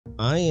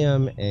I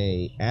am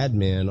a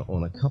admin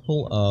on a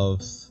couple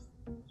of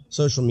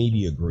social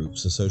media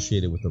groups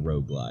associated with the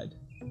Road Glide.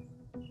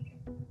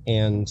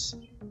 And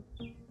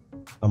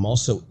I'm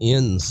also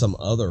in some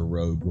other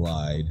Road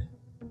Glide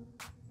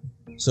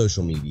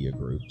social media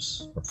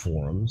groups or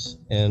forums,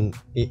 and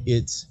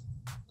it's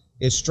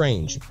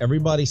strange.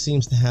 Everybody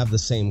seems to have the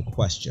same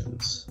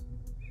questions,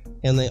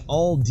 and they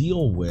all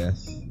deal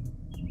with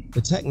the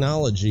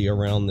technology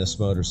around this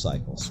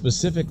motorcycle.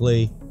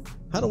 Specifically,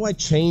 how do I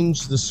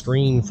change the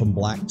screen from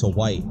black to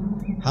white?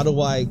 How do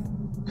I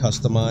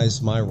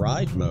customize my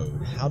ride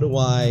mode? How do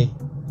I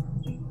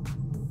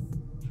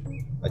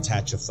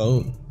attach a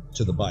phone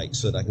to the bike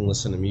so that I can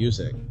listen to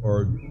music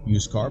or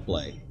use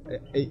CarPlay?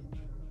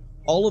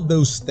 All of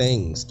those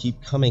things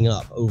keep coming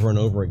up over and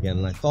over again,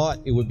 and I thought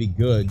it would be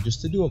good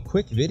just to do a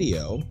quick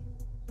video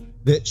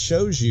that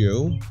shows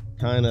you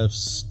kind of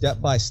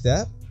step by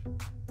step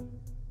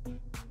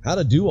how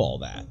to do all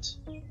that.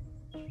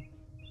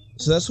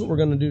 So that's what we're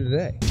going to do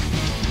today.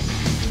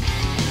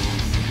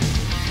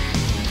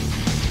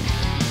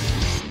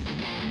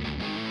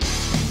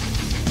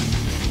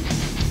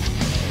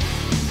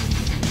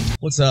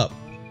 What's up?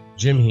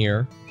 Jim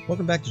here.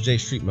 Welcome back to J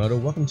Street Moto.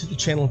 Welcome to the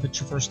channel if it's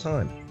your first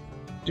time.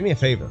 Do me a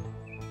favor.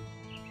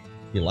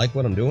 If you like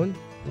what I'm doing,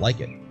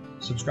 like it.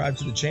 Subscribe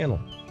to the channel.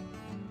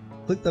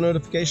 Click the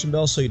notification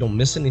bell so you don't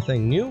miss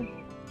anything new,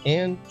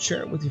 and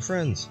share it with your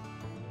friends.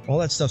 All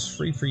that stuff's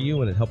free for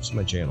you and it helps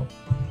my channel.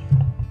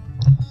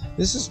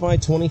 This is my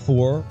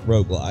 24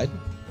 Road Glide.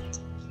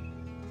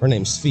 Her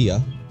name's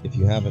Fia, if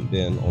you haven't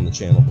been on the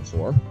channel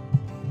before.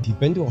 If you've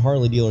been to a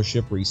Harley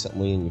dealership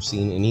recently and you've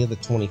seen any of the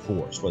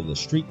 24s, whether the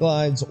street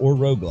glides or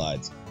road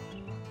glides,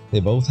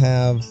 they both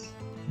have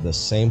the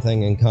same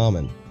thing in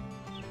common.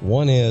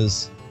 One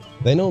is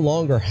they no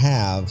longer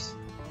have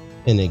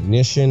an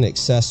ignition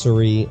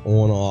accessory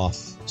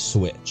on-off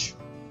switch,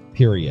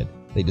 period.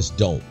 They just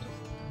don't.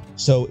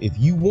 So if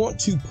you want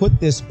to put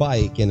this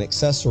bike in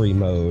accessory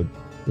mode,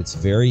 it's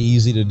very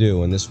easy to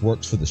do, and this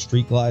works for the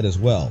street glide as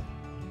well.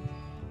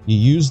 You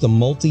use the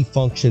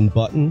multi-function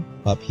button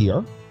up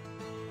here,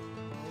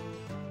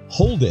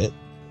 hold it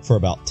for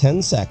about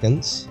 10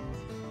 seconds,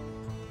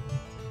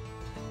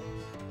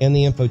 and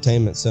the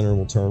infotainment center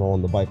will turn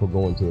on. The bike will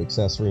go into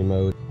accessory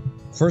mode.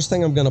 First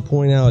thing I'm going to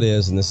point out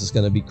is, and this is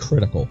going to be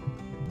critical,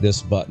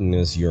 this button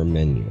is your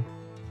menu,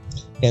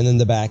 and then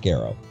the back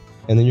arrow.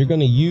 And then you're going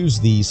to use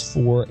these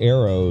 4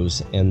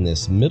 arrows and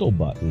this middle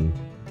button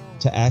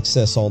to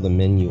access all the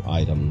menu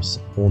items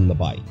on the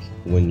bike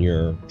when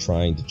you're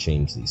trying to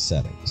change these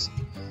settings.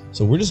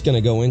 So we're just going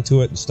to go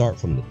into it and start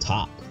from the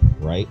top,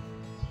 right?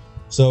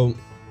 So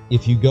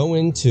if you go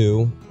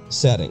into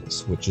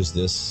settings, which is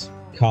this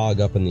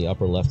cog up in the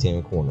upper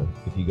left-hand corner,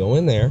 if you go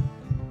in there,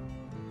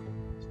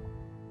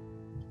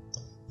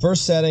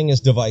 first setting is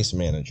device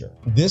manager.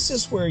 This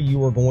is where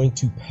you are going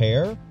to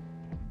pair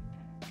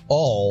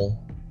all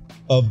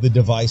of the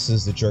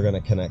devices that you're going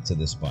to connect to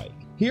this bike.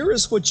 Here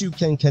is what you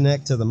can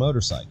connect to the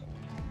motorcycle.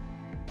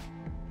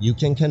 You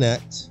can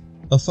connect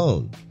a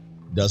phone.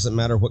 Doesn't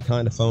matter what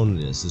kind of phone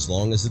it is, as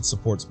long as it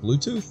supports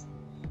Bluetooth,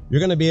 you're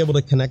going to be able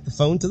to connect the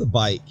phone to the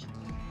bike,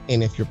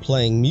 and if you're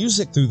playing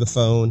music through the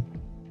phone,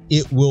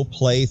 it will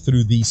play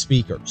through these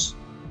speakers.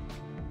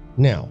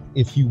 Now,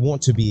 if you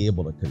want to be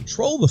able to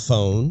control the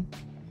phone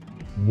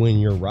when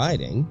you're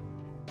riding,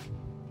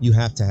 you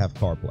have to have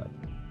CarPlay.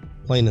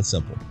 Plain and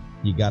simple.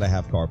 You got to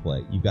have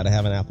CarPlay. You've got to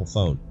have an Apple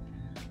phone.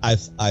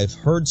 I've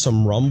heard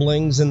some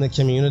rumblings in the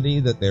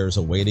community that there's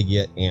a way to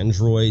get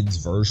Android's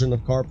version of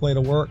CarPlay to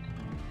work.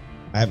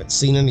 I haven't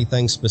seen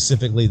anything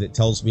specifically that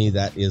tells me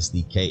that is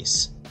the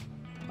case.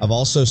 I've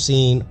also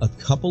seen a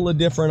couple of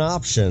different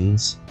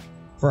options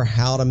for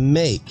how to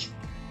make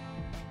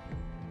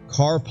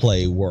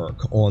CarPlay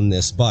work on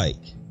this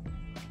bike.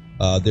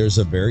 There's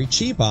a very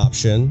cheap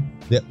option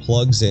that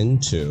plugs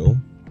into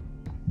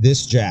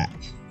this jack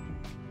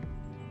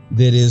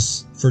that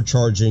is for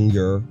charging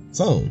your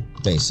phone,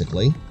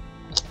 basically.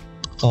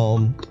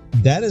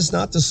 That is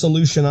not the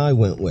solution I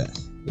went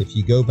with. If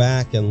you go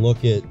back and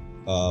look at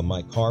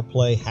my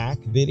CarPlay hack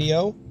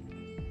video,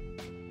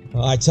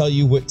 I tell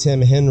you what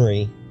Tim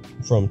Henry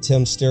from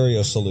Tim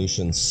Stereo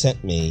Solutions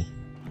sent me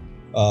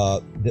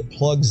that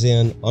plugs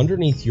in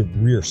underneath your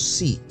rear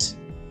seat,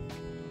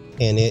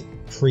 and it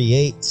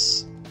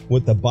creates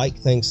what the bike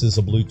thinks is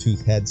a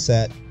Bluetooth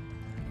headset.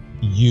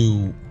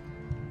 You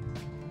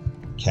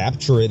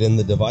capture it in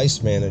the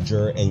device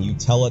manager and you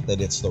tell it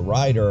that it's the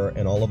rider,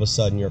 and all of a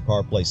sudden your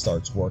CarPlay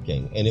starts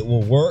working. And it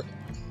will work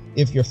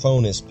if your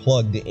phone is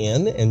plugged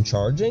in and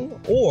charging,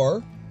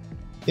 or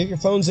if your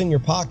phone's in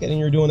your pocket and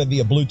you're doing it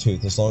via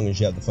Bluetooth, as long as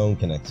you have the phone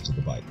connected to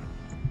the bike.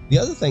 The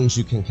other things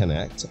you can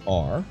connect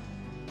are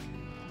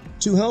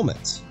 2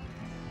 helmets.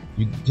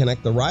 You can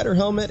connect the rider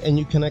helmet and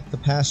you connect the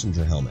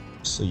passenger helmet.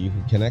 So you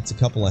can connect a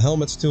couple of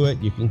helmets to it,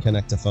 you can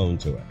connect a phone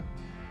to it.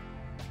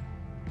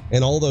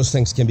 And all those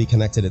things can be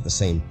connected at the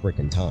same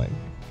freaking time.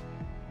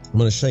 I'm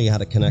going to show you how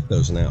to connect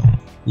those now.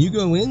 You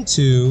go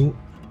into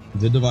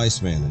the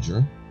device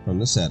manager from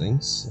the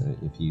settings.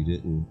 If you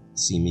didn't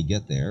see me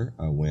get there,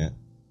 I went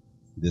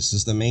This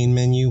is the main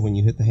menu when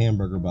you hit the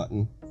hamburger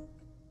button.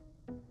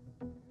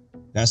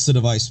 That's the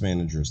device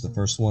manager, is the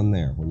first one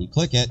there. When you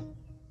click it,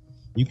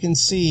 you can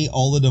see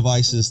all the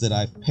devices that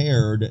I've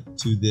paired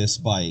to this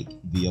bike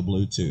via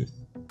Bluetooth.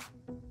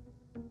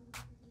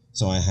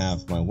 So I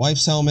have my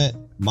wife's helmet,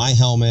 my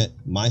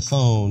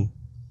phone,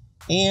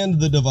 and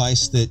the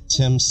device that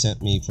Tim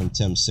sent me from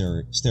Tim's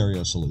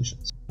Stereo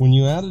Solutions. When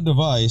you add a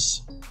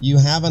device, you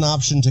have an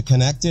option to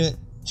connect it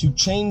to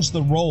change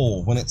the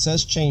role. When it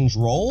says change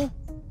role,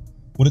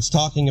 what it's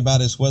talking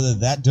about is whether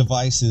that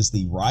device is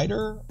the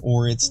rider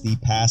or it's the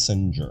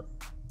passenger.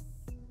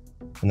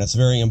 And that's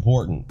very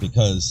important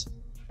because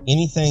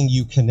anything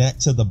you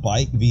connect to the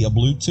bike via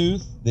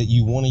Bluetooth that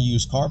you want to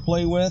use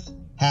CarPlay with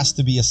has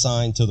to be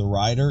assigned to the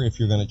rider if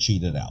you're going to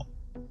cheat it out.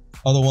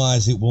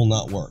 Otherwise, it will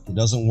not work. It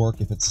doesn't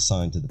work if it's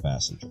assigned to the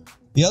passenger.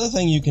 The other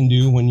thing you can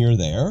do when you're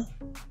there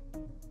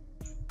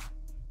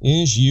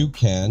is you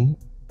can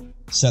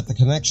set the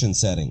connection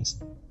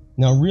settings.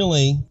 Now,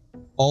 really,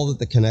 all that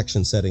the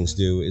connection settings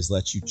do is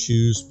let you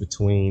choose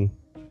between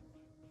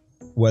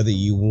whether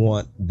you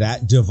want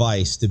that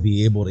device to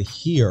be able to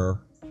hear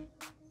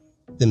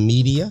the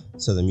media,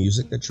 so the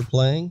music that you're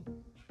playing,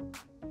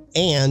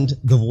 and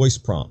the voice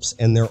prompts,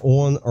 and they're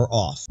on or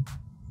off.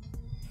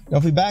 Now,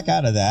 if we back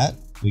out of that,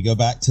 we go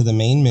back to the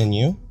main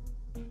menu.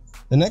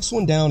 The next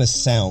one down is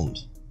sound.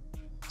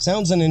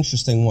 Sound's an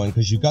interesting one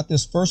because you've got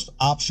this first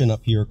option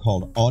up here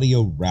called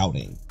audio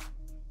routing.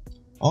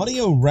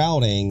 Audio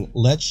routing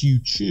lets you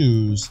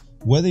choose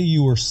whether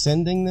you are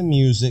sending the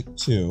music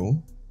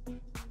to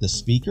the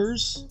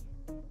speakers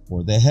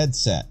or the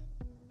headset.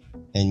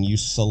 And you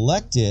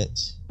select it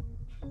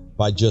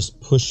by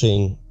just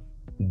pushing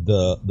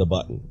the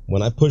button.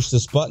 When I push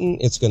this button,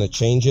 it's going to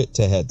change it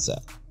to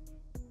headset.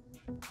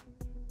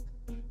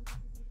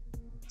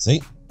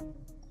 See?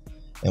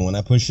 And when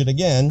I push it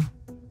again,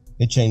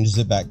 it changes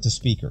it back to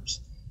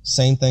speakers.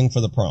 Same thing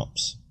for the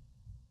prompts.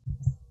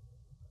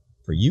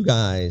 For you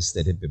guys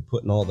that have been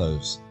putting all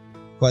those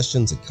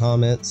questions and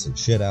comments and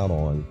shit out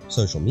on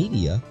social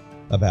media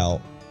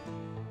about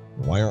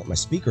why aren't my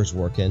speakers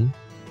working,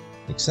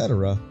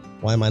 etc.,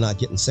 why am I not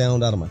getting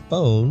sound out of my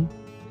phone,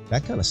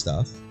 that kind of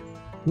stuff,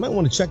 you might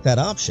want to check that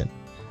option,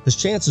 because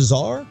chances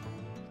are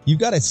you've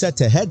got it set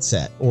to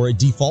headset or it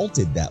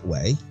defaulted that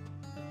way,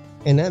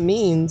 and that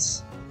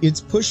means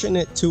it's pushing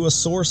it to a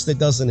source that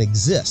doesn't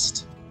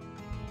exist.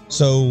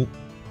 So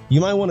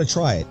you might want to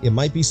try it. It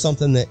might be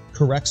something that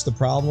corrects the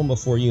problem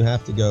before you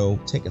have to go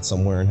take it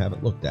somewhere and have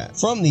it looked at.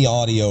 From the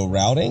audio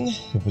routing,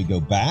 if we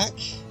go back,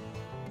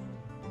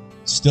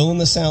 still in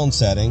the sound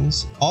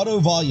settings, auto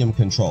volume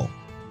control.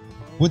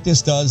 What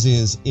this does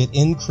is it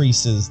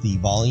increases the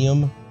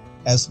volume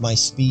as my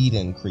speed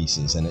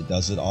increases, and it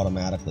does it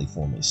automatically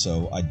for me.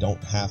 So I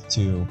don't have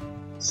to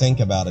think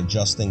about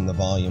adjusting the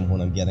volume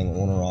when I'm getting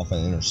on or off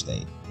an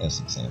interstate, as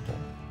an example.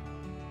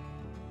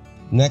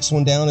 Next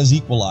one down is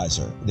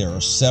equalizer. There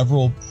are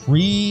several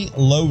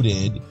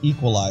pre-loaded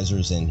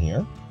equalizers in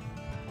here.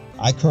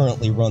 I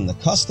currently run the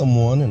custom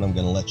one, and I'm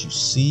going to let you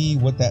see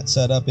what that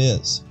setup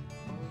is.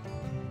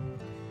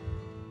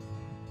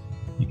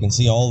 You can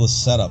see all the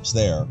setups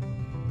there.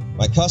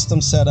 My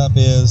custom setup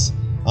is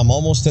I'm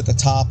almost at the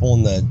top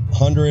on the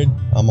 100,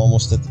 I'm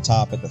almost at the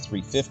top at the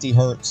 350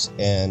 hertz,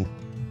 and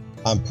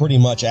I'm pretty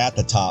much at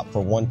the top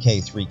for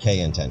 1K,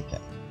 3K, and 10K.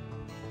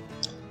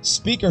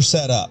 Speaker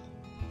setup.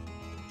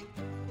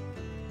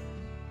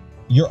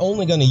 You're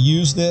only going to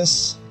use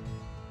this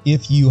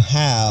if you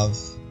have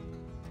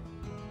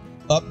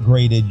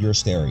upgraded your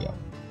stereo.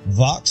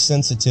 Vox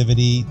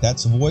sensitivity,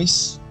 that's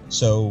voice,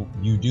 so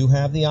you do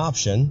have the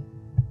option,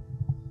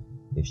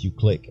 if you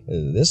click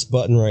this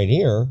button right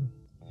here,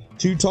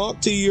 to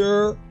talk to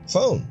your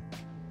phone.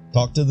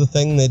 Talk to the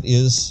thing that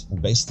is,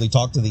 basically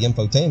talk to the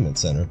infotainment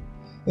center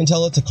and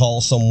tell it to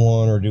call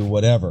someone or do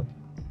whatever.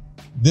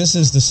 This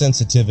is the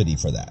sensitivity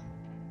for that.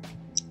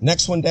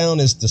 Next one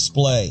down is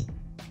display.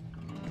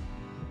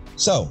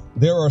 So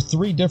there are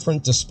 3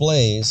 different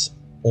displays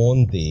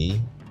on the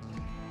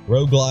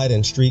Road Glide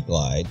and Street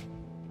Glide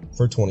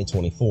for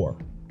 2024.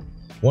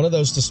 One of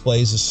those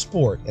displays is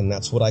Sport, and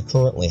that's what I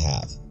currently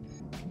have.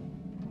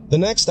 The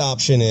next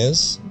option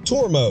is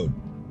Tour Mode.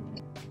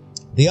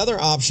 The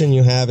other option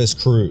you have is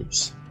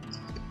Cruise.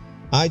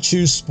 I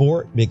choose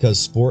Sport because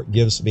Sport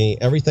gives me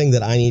everything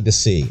that I need to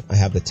see. I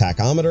have the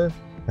tachometer,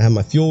 I have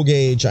my fuel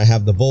gauge, I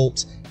have the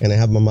volt, and I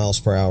have my miles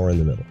per hour in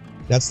the middle.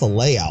 That's the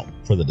layout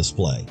for the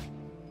display.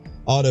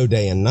 Auto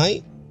day and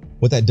night.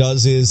 What that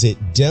does is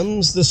it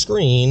dims the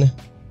screen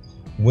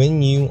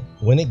when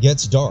it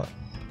gets dark.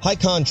 High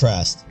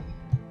contrast.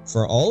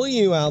 For all of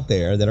you out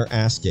there that are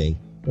asking,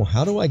 well,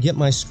 how do I get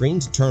my screen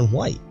to turn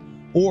white?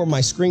 Or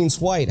my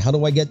screen's white, how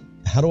do I get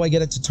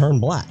it to turn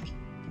black?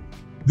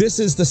 This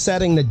is the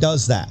setting that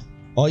does that.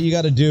 All you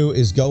got to do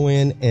is go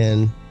in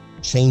and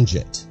change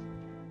it.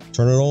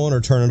 Turn it on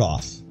or turn it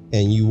off,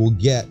 and you will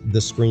get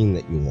the screen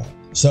that you want.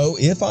 So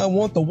if I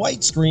want the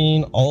white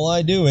screen, all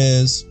I do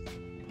is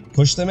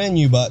push the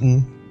menu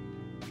button,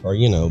 or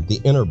the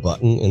enter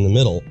button in the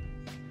middle,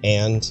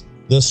 and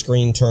the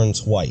screen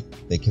turns white.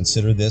 They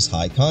consider this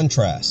high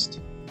contrast.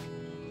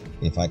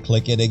 If I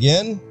click it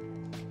again,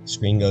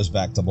 screen goes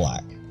back to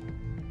black.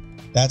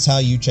 That's how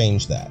you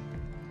change that.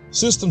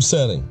 System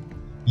setting.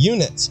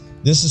 Units.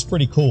 This is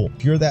pretty cool.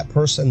 If you're that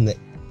person that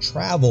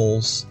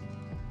travels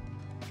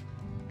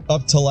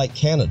up to like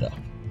Canada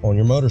on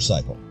your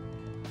motorcycle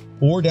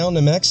or down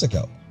to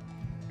Mexico,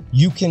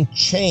 you can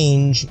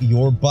change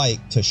your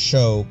bike to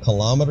show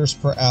kilometers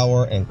per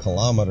hour and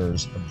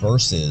kilometers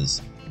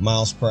versus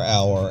miles per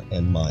hour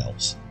and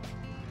miles.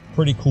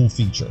 Pretty cool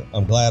feature.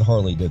 I'm glad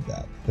Harley did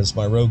that because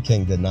my Road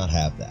King did not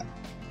have that.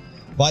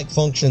 Bike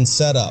function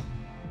setup.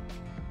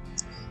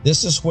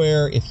 This is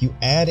where if you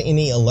add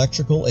any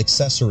electrical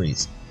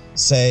accessories,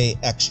 say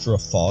extra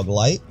fog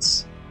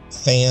lights,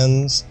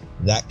 fans,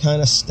 that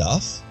kind of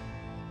stuff,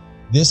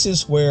 this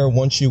is where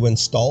once you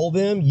install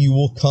them, you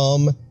will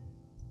come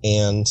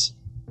and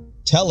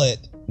tell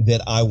it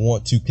that I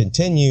want to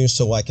continue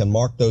so I can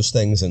mark those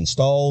things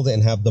installed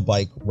and have the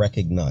bike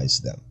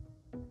recognize them.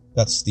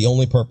 That's the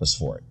only purpose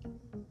for it.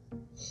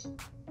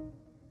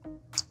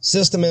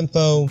 System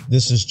info,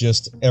 this is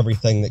just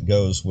everything that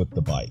goes with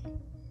the bike.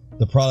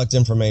 The product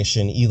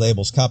information,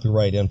 e-labels,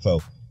 copyright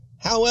info.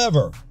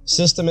 However,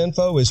 system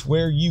info is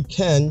where you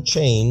can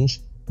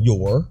change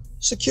your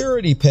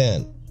security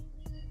pin.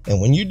 And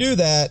when you do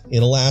that,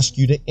 it'll ask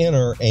you to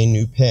enter a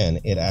new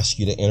pin. It asks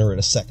you to enter it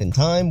a second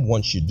time.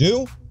 Once you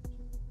do,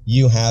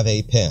 you have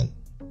a pin.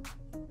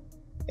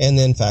 And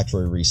then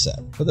factory reset.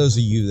 For those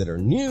of you that are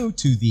new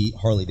to the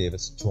Harley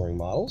Davidson touring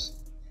models,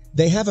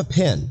 they have a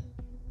pin.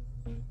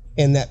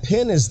 And that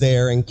pin is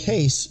there in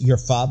case your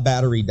fob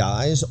battery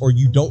dies or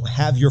you don't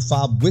have your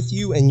fob with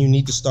you and you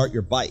need to start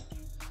your bike.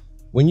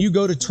 When you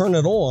go to turn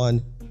it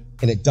on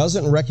and it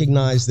doesn't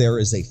recognize there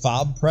is a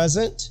fob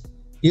present,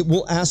 it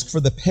will ask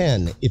for the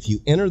pin. If you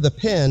enter the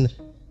pin,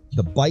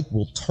 the bike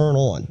will turn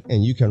on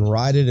and you can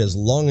ride it as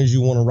long as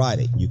you want to ride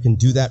it. You can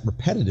do that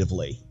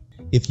repetitively.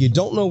 If you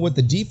don't know what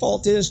the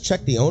default is,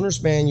 check the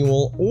owner's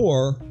manual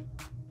or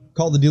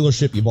call the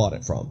dealership you bought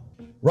it from.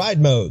 Ride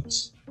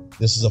modes.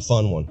 This is a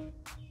fun one.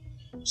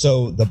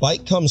 So the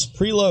bike comes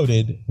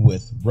preloaded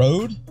with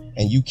road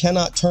and you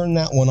cannot turn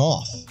that one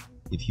off.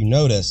 If you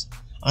notice,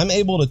 I'm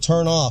able to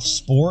turn off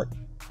sport,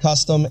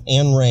 custom,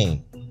 and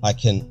rain. I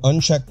can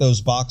uncheck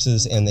those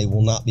boxes and they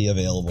will not be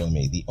available to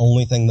me. The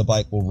only thing the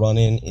bike will run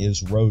in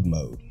is road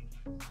mode.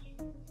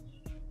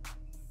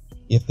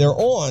 If they're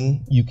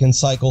on, you can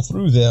cycle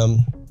through them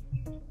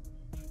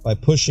by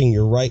pushing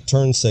your right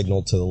turn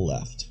signal to the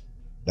left.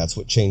 That's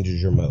what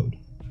changes your mode.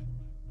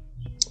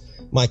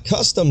 My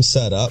custom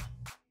setup,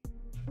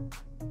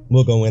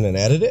 we'll go in and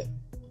edit it.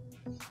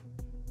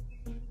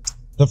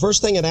 The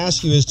first thing it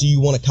asks you is, do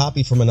you want to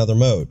copy from another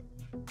mode?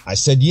 I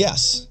said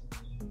yes.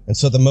 And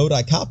so the mode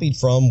I copied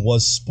from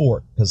was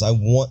sport because I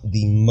want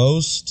the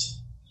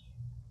most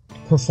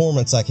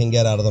performance I can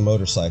get out of the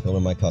motorcycle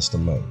in my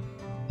custom mode.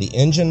 The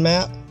engine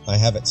map, I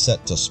have it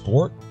set to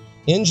sport.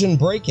 Engine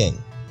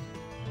braking,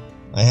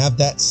 I have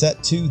that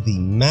set to the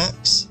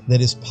max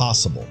that is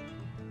possible.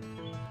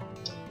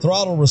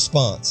 Throttle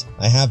response,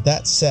 I have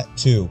that set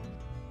to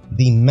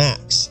the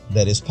max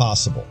that is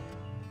possible.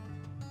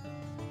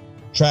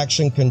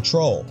 Traction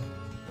control,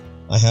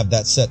 I have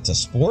that set to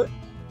sport.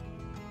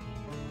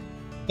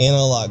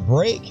 Analog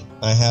brake,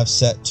 I have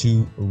set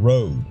to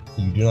road.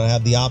 You do not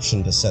have the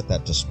option to set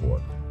that to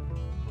sport.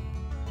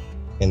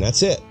 And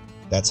that's it.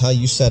 That's how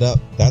you set up.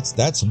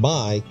 That's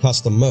my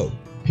custom mode,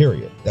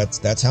 period.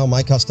 That's how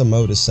my custom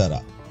mode is set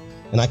up.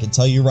 And I can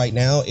tell you right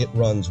now, it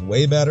runs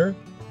way better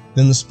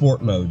than the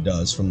sport mode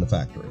does from the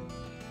factory.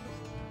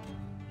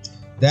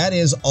 That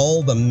is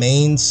all the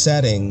main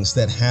settings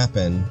that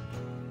happen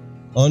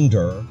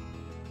under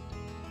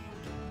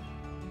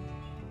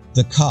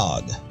the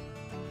cog.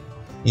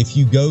 If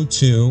you go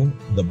to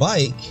the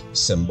bike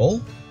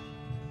symbol,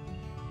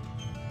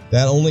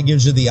 that only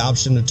gives you the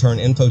option to turn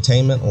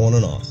infotainment on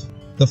and off.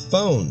 The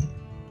phone,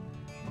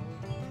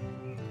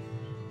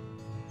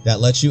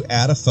 that lets you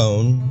add a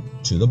phone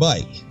to the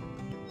bike.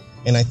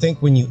 And I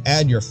think when you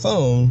add your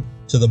phone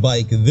to the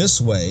bike this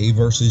way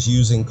versus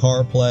using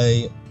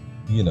CarPlay,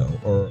 you know,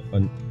 or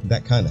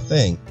that kind of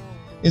thing,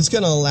 it's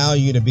going to allow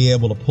you to be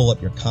able to pull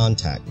up your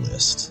contact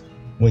list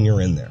when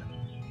you're in there.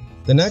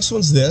 The next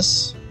one's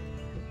this.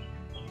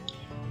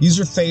 These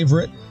are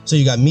favorite. So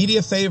you got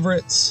media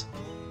favorites.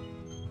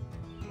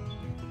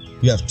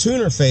 You have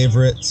tuner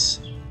favorites.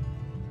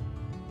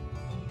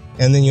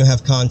 And then you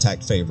have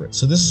contact favorites.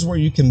 So this is where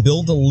you can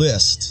build a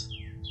list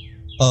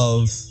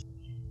of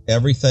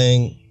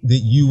everything that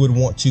you would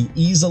want to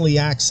easily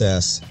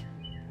access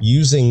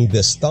using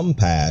this thumb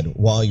pad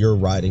while you're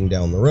riding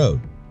down the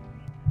road.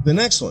 The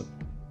next one,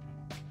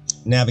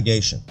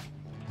 navigation.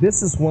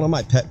 This is one of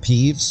my pet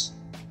peeves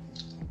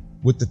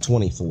with the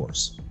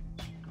 24s.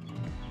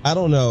 I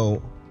don't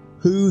know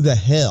who the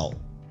hell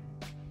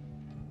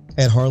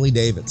at Harley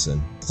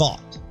Davidson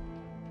thought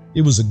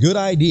it was a good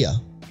idea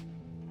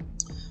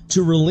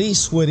to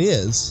release what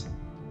is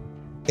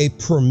a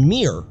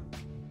premier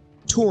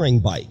touring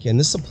bike. And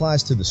this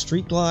applies to the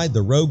Street Glide,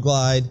 the Road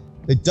Glide,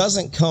 It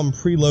doesn't come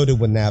preloaded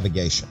with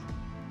navigation.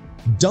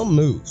 Dumb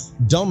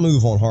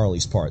move on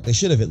Harley's part. They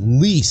should have at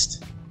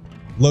least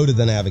loaded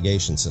the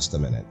navigation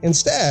system in it.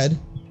 Instead,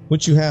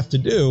 what you have to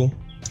do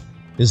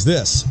is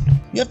this.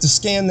 You have to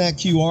scan that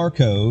QR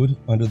code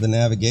under the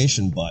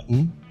navigation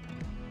button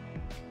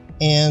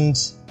and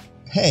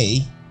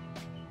pay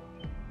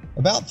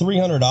about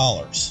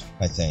 $300,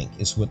 I think,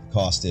 is what the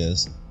cost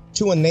is,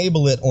 to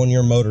enable it on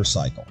your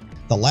motorcycle.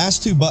 The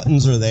last two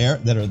buttons are there.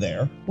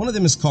 One of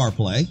them is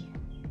CarPlay,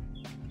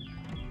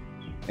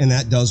 and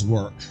that does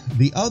work.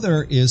 The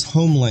other is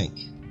Home Link.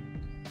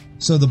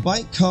 So the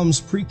bike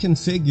comes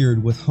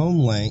pre-configured with Home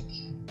Link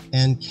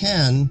and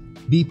can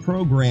be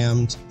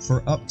programmed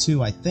for up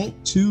to, I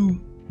think, 2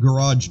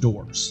 garage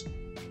doors.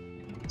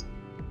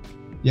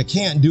 You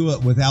can't do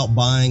it without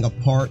buying a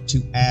part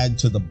to add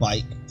to the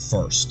bike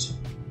first.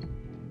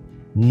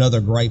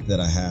 Another gripe that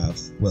I have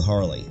with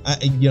Harley. I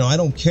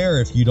don't care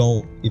if you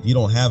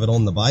don't have it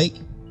on the bike.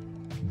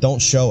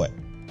 Don't show it.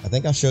 I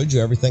think I showed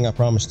you everything I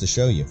promised to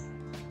show you.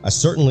 I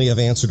certainly have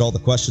answered all the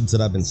questions that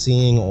I've been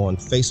seeing on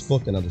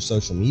Facebook and other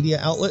social media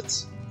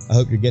outlets. I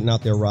hope you're getting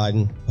out there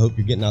riding. I hope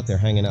you're getting out there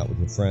hanging out with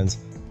your friends.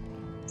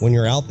 When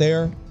you're out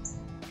there,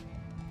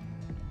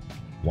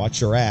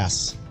 watch your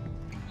ass.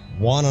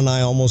 Juan and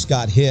I almost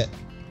got hit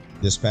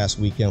this past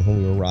weekend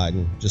when we were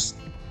riding, just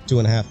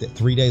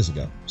 3 days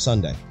ago,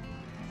 Sunday.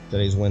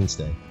 Today's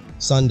Wednesday.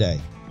 Sunday,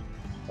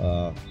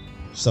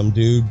 some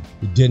dude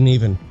who didn't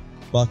even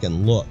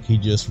fucking look. He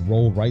just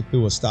rolled right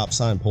through a stop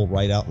sign, pulled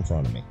right out in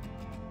front of me.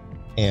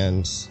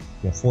 And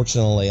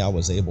fortunately, I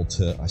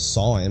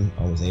saw him.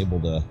 I was able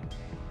to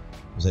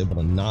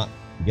not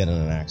get in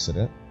an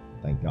accident,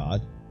 thank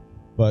God.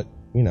 But,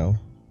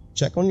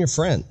 check on your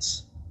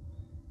friends.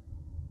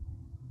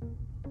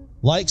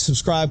 Like,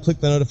 subscribe, click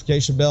the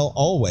notification bell.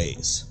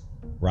 Always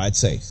ride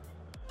safe.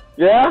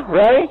 Yeah,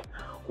 ready?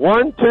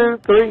 1, 2,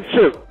 3,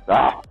 shoot.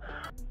 Ah.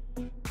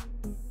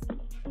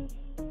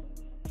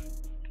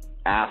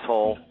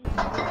 Asshole.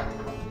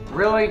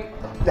 Really?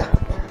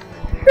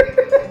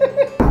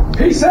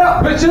 Peace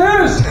out,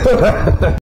 bitches!